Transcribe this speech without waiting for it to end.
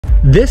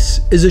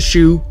This is a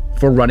shoe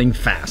for running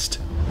fast.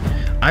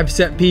 I've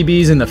set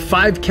PBs in the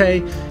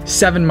 5K,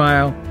 7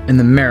 mile, and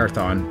the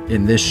marathon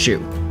in this shoe.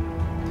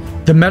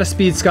 The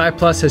Metaspeed Sky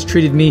Plus has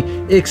treated me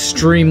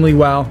extremely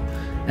well,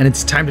 and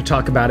it's time to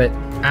talk about it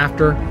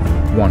after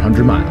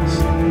 100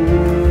 miles.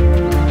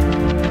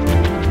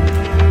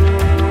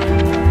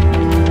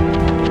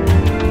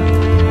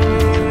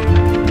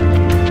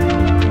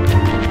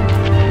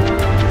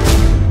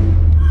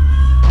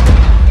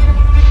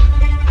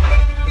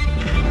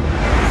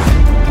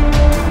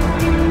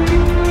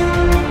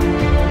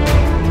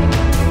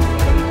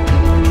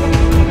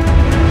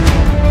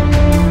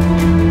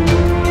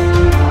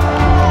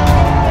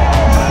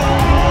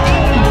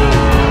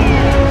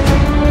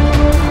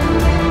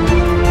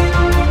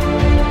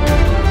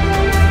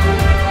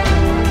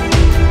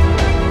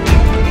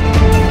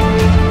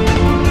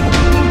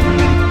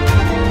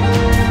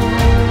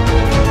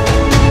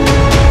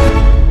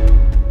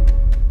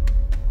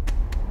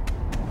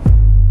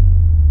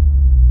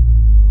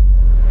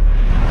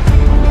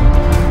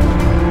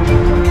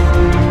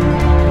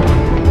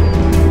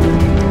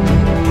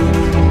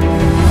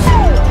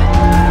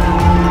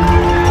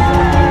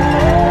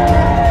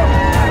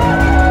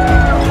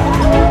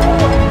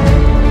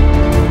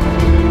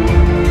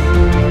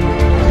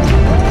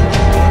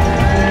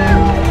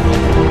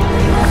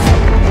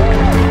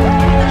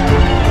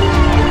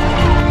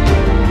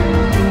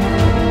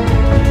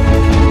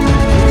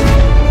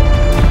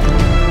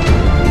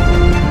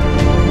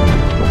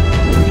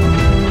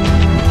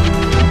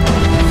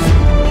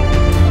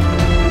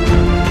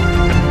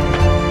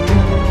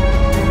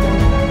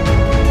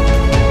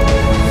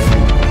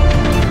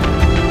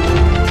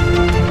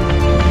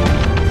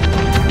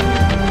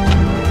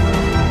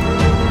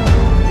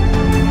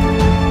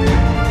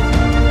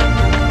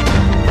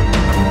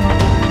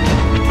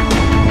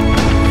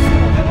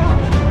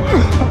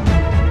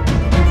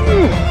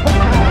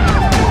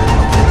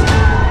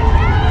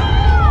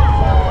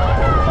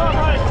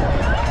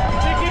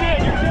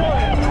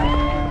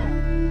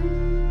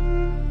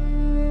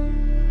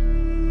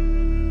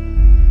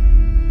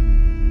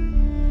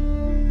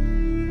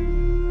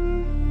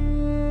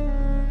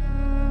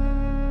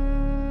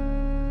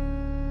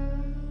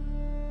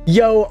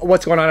 Yo,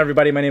 what's going on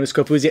everybody? My name is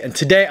Kofuzi, and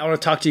today I want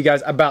to talk to you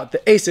guys about the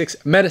ASICS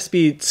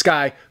Metaspeed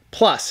Sky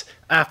Plus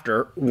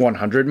after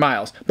 100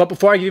 miles. But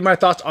before I give you my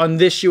thoughts on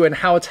this shoe and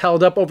how it's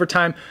held up over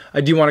time,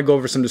 I do want to go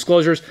over some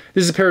disclosures.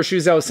 This is a pair of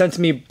shoes that was sent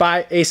to me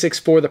by ASICS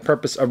for the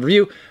purpose of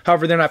review.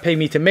 However, they're not paying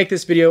me to make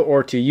this video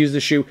or to use the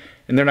shoe,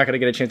 and they're not going to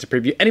get a chance to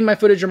preview any of my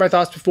footage or my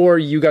thoughts before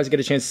you guys get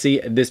a chance to see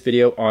this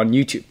video on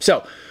YouTube.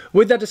 So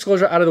with that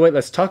disclosure out of the way,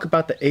 let's talk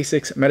about the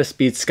ASICS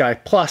Metaspeed Sky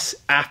Plus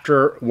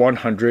after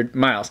 100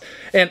 miles.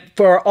 And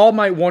for all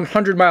my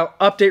 100 mile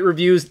update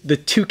reviews, the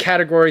two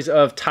categories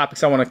of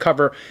topics I want to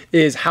cover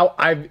is how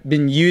I've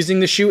been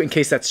using the shoe in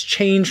case that's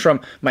changed from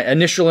my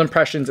initial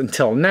impressions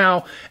until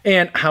now,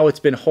 and how it's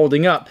been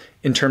holding up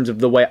in terms of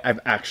the way I've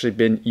actually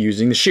been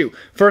using the shoe.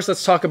 First,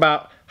 let's talk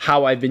about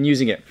how I've been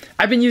using it.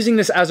 I've been using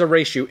this as a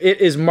race shoe.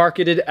 It is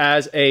marketed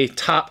as a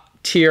top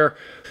tier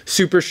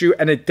super shoe,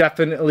 and it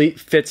definitely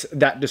fits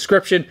that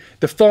description.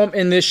 The foam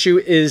in this shoe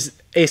is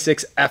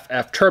ASICS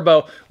FF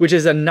Turbo, which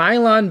is a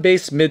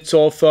nylon-based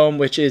midsole foam,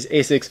 which is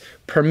ASICS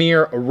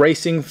Premier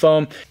Racing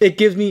Foam. It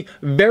gives me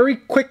very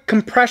quick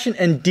compression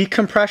and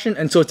decompression,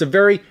 and so it's a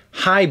very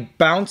high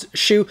bounce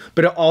shoe,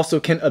 but it also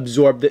can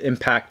absorb the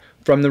impact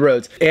from the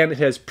roads, and it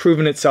has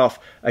proven itself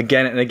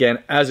again and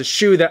again as a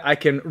shoe that I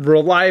can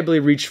reliably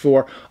reach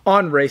for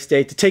on race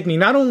day to take me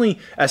not only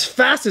as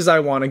fast as I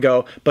want to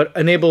go, but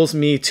enables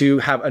me to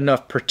have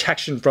enough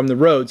protection from the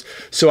roads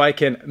so I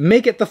can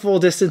make it the full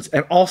distance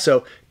and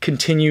also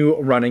continue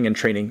running and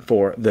training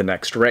for the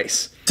next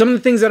race. Some of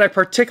the things that I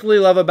particularly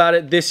love about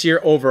it this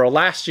year over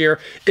last year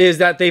is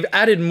that they've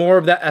added more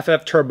of that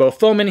FF Turbo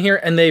foam in here,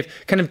 and they've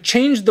kind of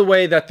changed the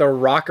way that the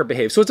rocker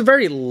behaves. So it's a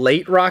very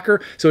late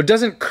rocker, so it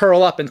doesn't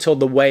curl up until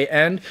the way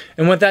end.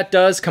 And what that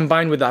does,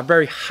 combined with a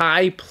very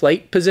high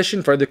plate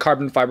position for the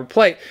carbon fiber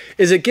plate,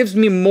 is it gives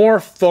me more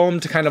foam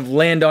to kind of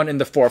land on in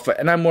the forefoot.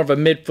 And I'm more of a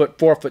mid-foot,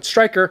 forefoot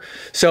striker,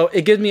 so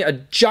it gives me a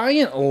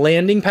giant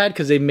landing pad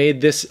because they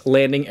made this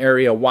landing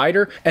area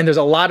wider, and there's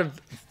a lot of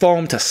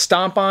foam to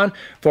stomp on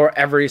for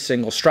every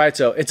single stride.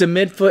 So it's a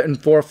midfoot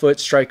and forefoot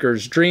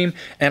striker's dream,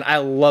 and I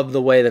love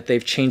the way that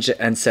they've changed it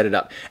and set it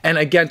up. And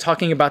again,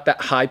 talking about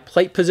that high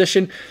plate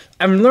position,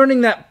 I'm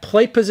learning that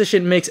plate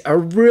position makes a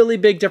really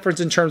big difference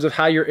in terms of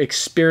how you're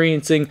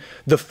experiencing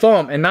the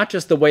foam, and not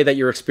just the way that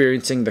you're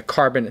experiencing the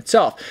carbon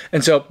itself.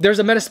 And so there's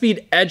a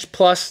Metaspeed Edge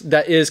Plus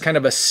that is kind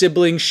of a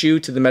sibling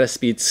shoe to the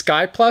Metaspeed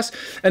Sky Plus,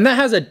 and that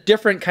has a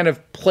different kind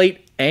of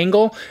plate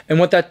angle, and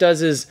what that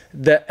does is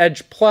the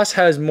Edge Plus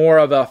has more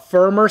of a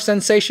firmer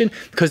sensation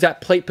because that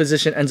plate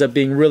position ends up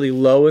being really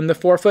low in the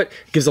forefoot.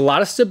 It gives a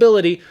lot of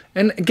stability,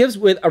 and it gives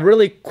with a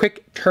really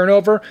quick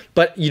turnover,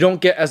 but you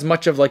don't get as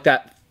much of like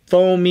that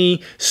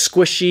foamy,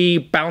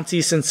 squishy,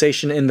 bouncy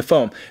sensation in the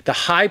foam. The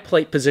high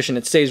plate position,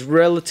 it stays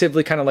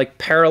relatively kind of like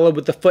parallel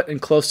with the foot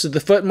and close to the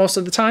foot most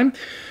of the time.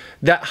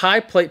 that high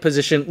plate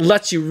position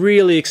lets you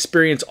really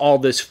experience all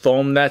this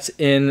foam that's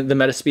in the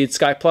Metaspeed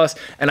Sky Plus,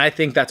 and I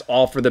think that's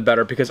all for the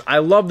better because I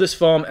love this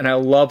foam and I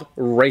love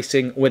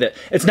racing with it.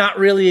 It's not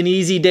really an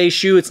easy day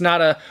shoe. It's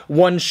not a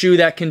one shoe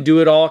that can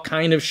do it all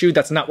kind of shoe.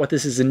 That's not what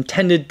this is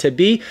intended to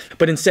be,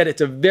 but instead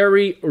it's a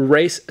very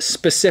race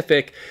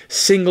specific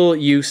single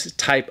use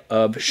type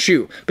of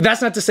shoe. But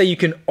that's not to say you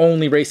can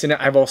only race in it.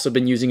 I've also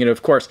been using it,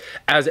 of course,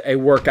 as a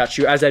workout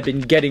shoe as I've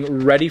been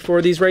getting ready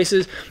for these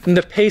races. And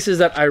the paces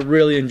that I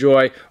really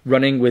enjoy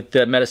running with the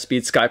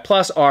Metaspeed Sky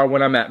Plus are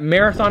when I'm at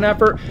marathon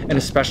effort and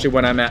especially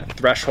when I'm at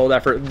threshold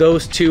effort.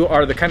 Those two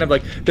are the kind of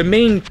like the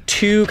main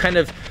two kind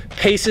of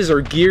paces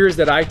or gears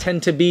that I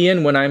tend to be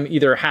in when I'm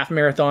either half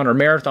marathon or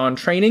marathon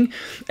training.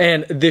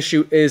 And this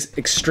shoe is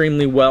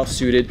extremely well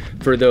suited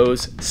for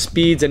those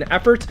speeds and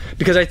efforts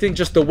because I think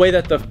just the way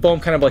that the foam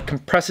kind of like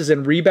compresses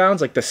and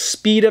rebounds, like the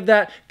speed of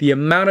that, the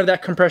amount of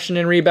that compression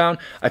and rebound,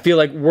 I feel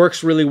like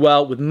works really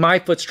well with my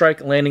foot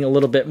strike landing a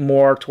little bit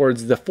more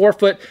towards the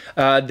forefoot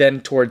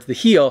than towards the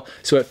heel.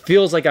 So it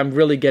feels like I'm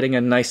really getting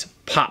a nice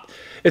pop.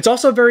 It's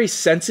also a very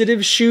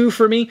sensitive shoe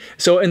for me.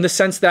 So in the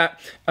sense that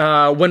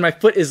when my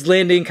foot is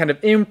landing kind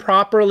of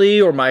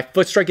improperly or my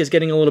foot strike is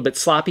getting a little bit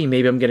sloppy,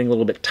 maybe I'm getting a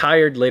little bit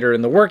tired later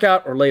in the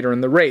workout or later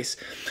in the race,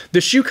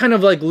 the shoe kind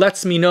of like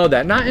lets me know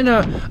that, not in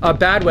a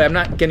bad way, I'm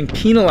not getting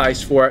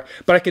penalized for it,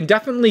 but I can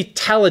definitely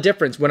tell a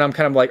difference when I'm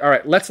kind of like, all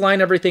right, let's line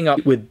everything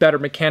up with better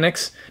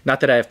mechanics. Not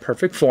that I have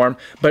perfect form,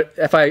 but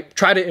if I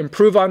try to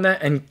improve on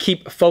that and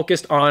keep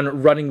focused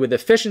on running with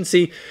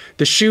efficiency,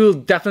 the shoe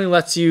definitely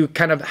lets you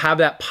kind of have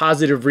that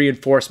positive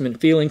reinforcement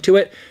feeling to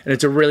it, and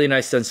it's a really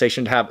nice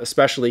sensation to have,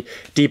 especially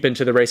deep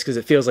into the race, because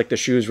it feels like the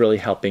shoe is really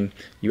helping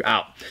you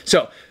out.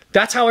 So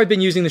that's how I've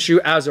been using the shoe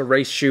as a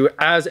race shoe,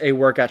 as a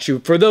workout shoe.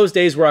 For those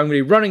days where I'm going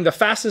to be running the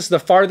fastest, the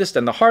farthest,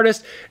 and the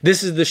hardest,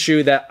 this is the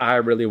shoe that I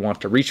really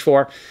want to reach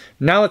for.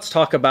 Now let's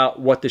talk about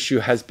what the shoe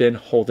has been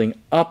holding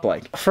up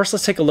like. First,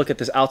 let's take a look at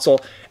this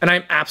outsole, and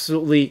I'm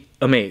absolutely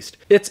amazed.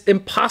 It's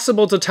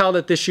impossible to tell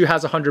that this shoe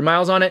has 100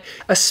 miles on it,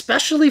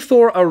 especially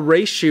for a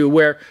race shoe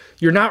where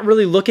you're not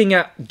really looking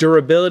at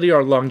durability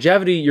or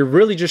longevity. You're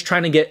really just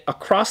trying to get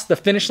across the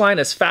finish line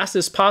as fast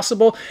as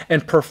possible,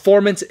 and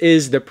performance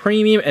is the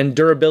premium and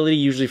durability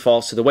usually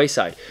falls to the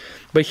wayside.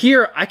 But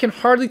here, I can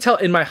hardly tell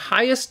in my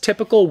highest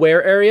typical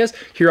wear areas,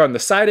 here on the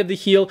side of the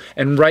heel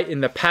and right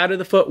in the pad of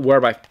the foot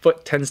where my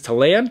foot tends to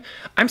land,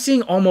 I'm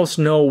seeing almost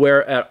no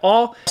wear at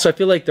all. So I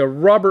feel like the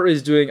rubber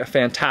is doing a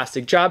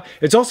fantastic job.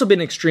 It's also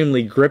been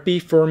extremely grippy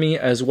for me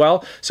as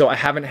well. So I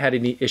haven't had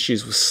any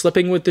issues with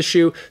slipping with the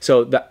shoe.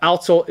 So the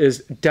outsole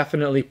is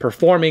definitely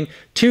performing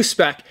to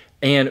spec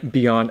and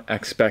beyond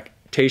expectations.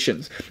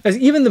 As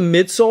even the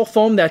midsole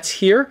foam that's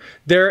here,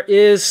 there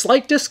is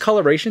slight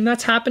discoloration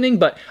that's happening,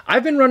 but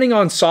I've been running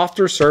on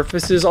softer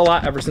surfaces a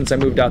lot ever since I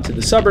moved out to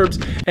the suburbs,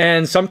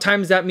 and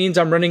sometimes that means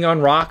I'm running on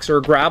rocks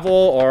or gravel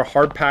or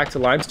hard-packed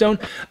limestone,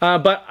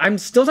 but I'm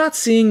still not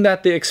seeing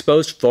that the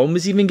exposed foam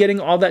is even getting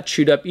all that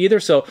chewed up either,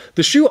 so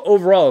the shoe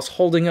overall is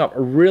holding up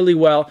really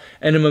well,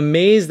 and I'm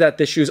amazed that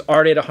this shoe's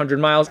already at 100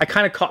 miles. It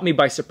kind of caught me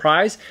by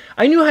surprise.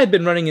 I knew I had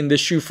been running in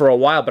this shoe for a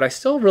while, but I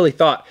still really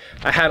thought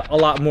I had a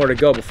lot more to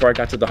go before I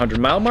got to the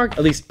 100-mile mark,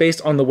 at least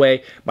based on the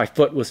way my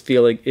foot was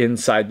feeling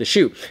inside the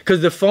shoe,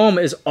 because the foam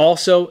is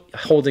also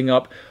holding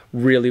up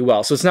really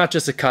well. So it's not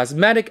just a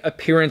cosmetic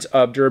appearance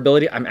of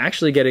durability. I'm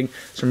actually getting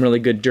some really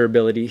good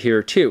durability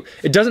here too.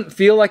 It doesn't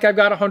feel like I've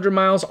got 100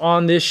 miles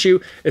on this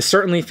shoe. It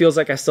certainly feels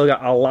like I still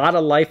got a lot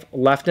of life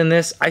left in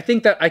this. I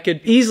think that I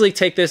could easily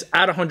take this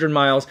at 100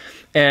 miles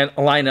and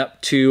line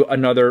up to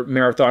another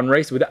marathon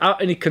race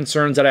without any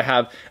concerns that I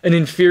have an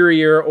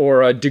inferior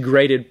or a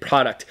degraded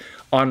product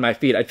on my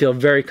feet. I'd feel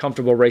very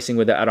comfortable racing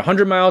with it at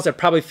 100 miles. I'd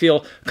probably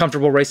feel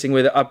comfortable racing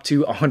with it up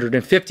to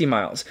 150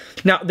 miles.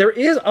 Now, there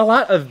is a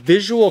lot of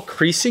visual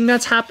creasing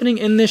that's happening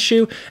in this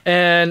shoe,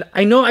 and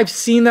I know I've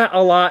seen that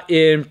a lot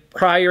in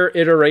prior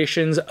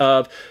iterations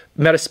of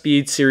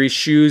Metaspeed series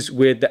shoes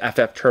with the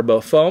FF Turbo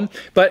foam,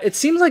 but it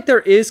seems like there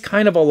is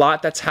kind of a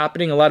lot that's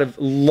happening, a lot of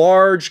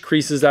large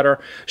creases that are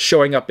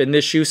showing up in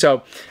this shoe.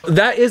 So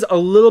that is a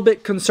little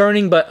bit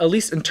concerning, but at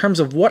least in terms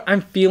of what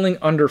I'm feeling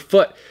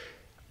underfoot,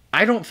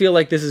 I don't feel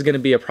like this is going to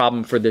be a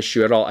problem for this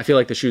shoe at all. I feel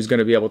like the shoe is going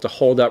to be able to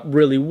hold up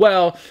really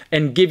well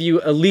and give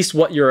you at least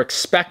what you're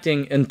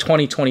expecting in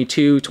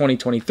 2022,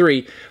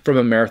 2023 from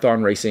a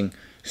marathon racing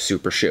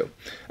super shoe.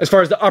 As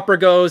far as the upper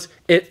goes,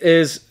 it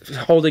is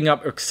holding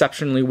up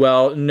exceptionally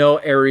well. No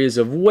areas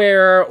of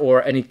wear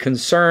or any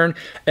concern.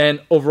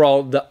 And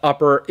overall, the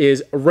upper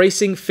is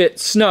racing fit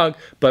snug,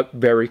 but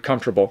very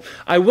comfortable.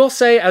 I will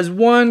say, as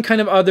one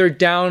kind of other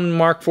down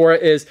mark for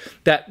it, is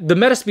that the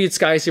Metaspeed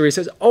Sky series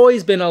has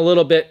always been a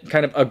little bit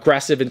kind of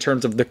aggressive in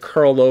terms of the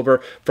curl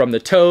over from the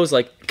toes,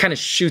 like kind of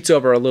shoots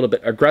over a little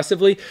bit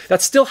aggressively.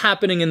 That's still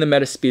happening in the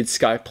Metaspeed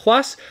Sky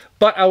Plus,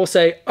 but I will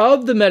say,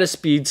 of the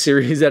Metaspeed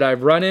series that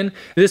I've run in,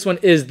 this one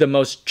is the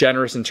most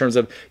generous in terms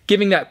of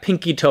giving that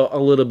pinky toe a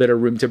little bit of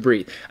room to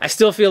breathe. I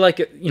still feel like,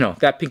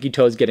 that pinky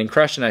toe is getting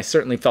crushed, and I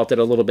certainly felt it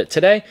a little bit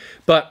today,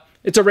 but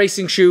It's a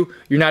racing shoe.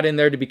 You're not in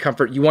there to be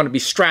comfort. You want to be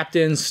strapped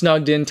in,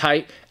 snugged in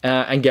tight,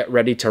 and get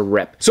ready to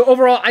rip. So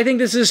overall, I think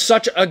this is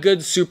such a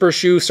good super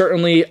shoe,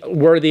 certainly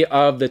worthy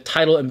of the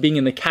title and being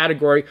in the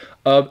category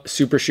of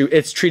super shoe.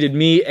 It's treated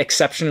me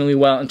exceptionally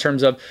well in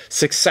terms of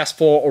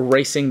successful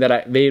racing that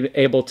I've been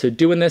able to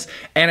do in this.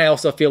 And I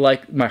also feel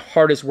like my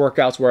hardest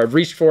workouts where I've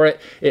reached for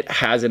it, it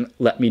hasn't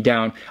let me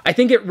down. I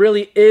think it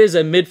really is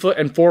a midfoot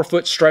and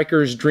forefoot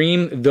striker's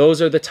dream.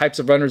 Those are the types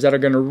of runners that are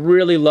going to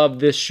really love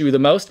this shoe the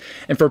most.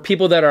 And for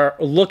people that are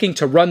looking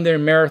to run their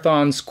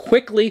marathons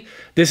quickly,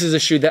 this is a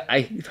shoe that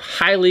I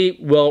highly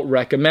will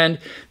recommend.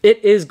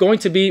 It is going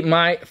to be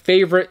my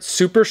favorite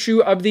super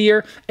shoe of the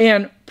year,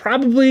 and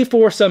probably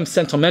for some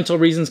sentimental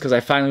reasons, because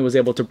I finally was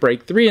able to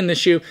break 3 in this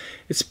shoe,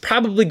 it's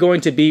probably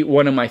going to be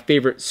one of my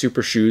favorite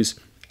super shoes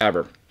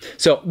ever.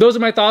 So those are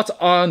my thoughts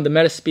on the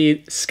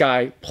Metaspeed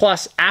Sky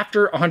Plus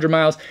after 100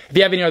 miles. If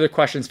you have any other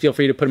questions, feel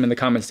free to put them in the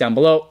comments down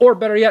below, or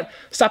better yet,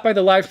 stop by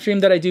the live stream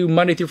that I do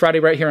Monday through Friday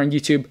right here on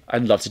YouTube.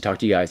 I'd love to talk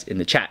to you guys in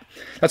the chat.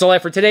 That's all I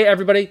have for today,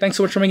 everybody. Thanks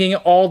so much for making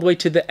it all the way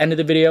to the end of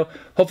the video.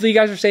 Hopefully you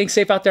guys are staying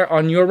safe out there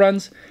on your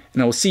runs,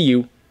 and I will see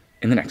you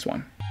in the next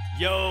one.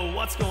 Yo,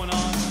 what's going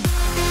on?